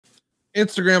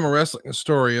Instagram a wrestling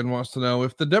historian wants to know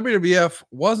if the WWF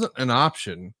wasn't an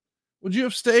option, would you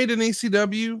have stayed in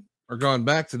ECW or gone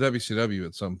back to WCW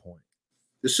at some point?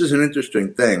 This is an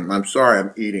interesting thing. I'm sorry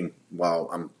I'm eating while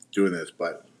I'm doing this,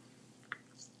 but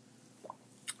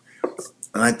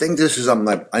and I think this is something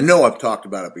that I know I've talked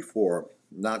about it before.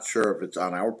 Not sure if it's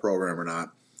on our program or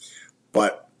not,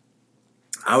 but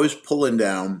I was pulling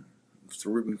down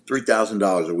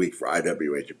 $3,000 a week for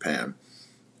IWA Japan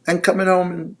and coming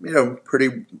home in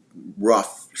pretty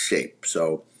rough shape.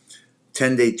 So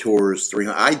 10-day tours,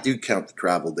 300. I do count the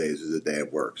travel days as a day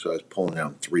of work, so I was pulling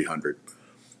down 300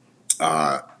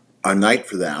 a night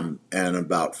for them and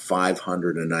about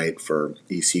 500 a night for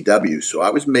ECW. So I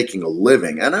was making a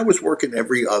living, and I was working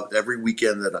every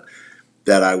weekend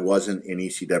that I wasn't in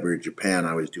ECW Japan.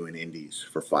 I was doing indies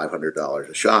for $500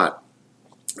 a shot,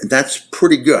 and that's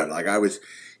pretty good. Like I was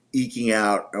eking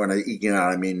out. When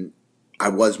I mean I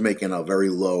was making a very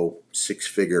low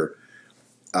six-figure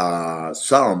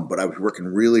sum, but I was working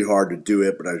really hard to do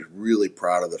it. But I was really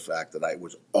proud of the fact that I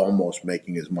was almost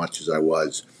making as much as I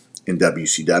was in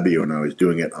WCW, and I was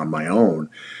doing it on my own.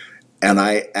 And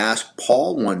I asked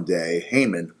Paul one day,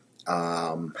 Heyman,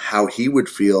 how he would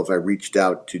feel if I reached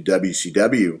out to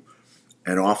WCW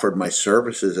and offered my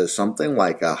services as something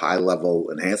like a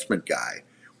high-level enhancement guy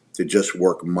to just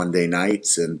work Monday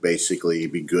nights and basically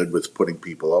be good with putting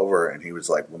people over. And he was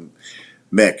like, well,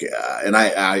 Mick, and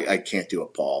I can't do a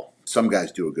Paul. Some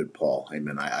guys do a good Paul.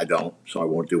 I don't, so I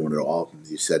won't do one at all.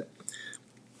 He said,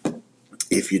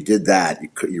 if you did that,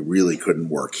 you really couldn't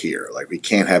work here. Like, we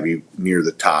can't have you near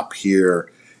the top here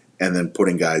and then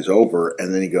putting guys over.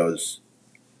 And then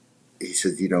he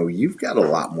said, you've got a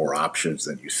lot more options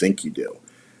than you think you do.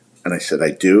 And I said,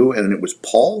 I do. And it was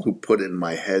Paul who put it in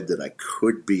my head that I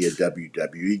could be a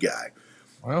WWE guy.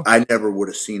 Well, I never would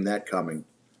have seen that coming.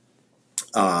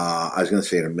 I was going to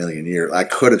say in a million years. I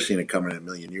could have seen it coming in a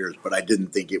million years, but I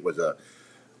didn't think it was I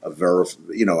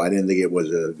didn't think it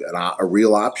was a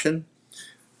real option.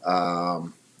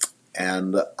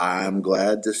 And I'm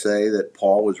glad to say that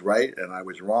Paul was right and I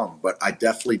was wrong. But I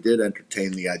definitely did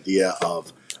entertain the idea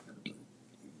of,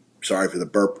 sorry for the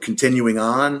burp, continuing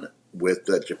on with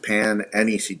Japan and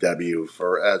ECW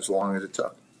for as long as it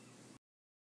took.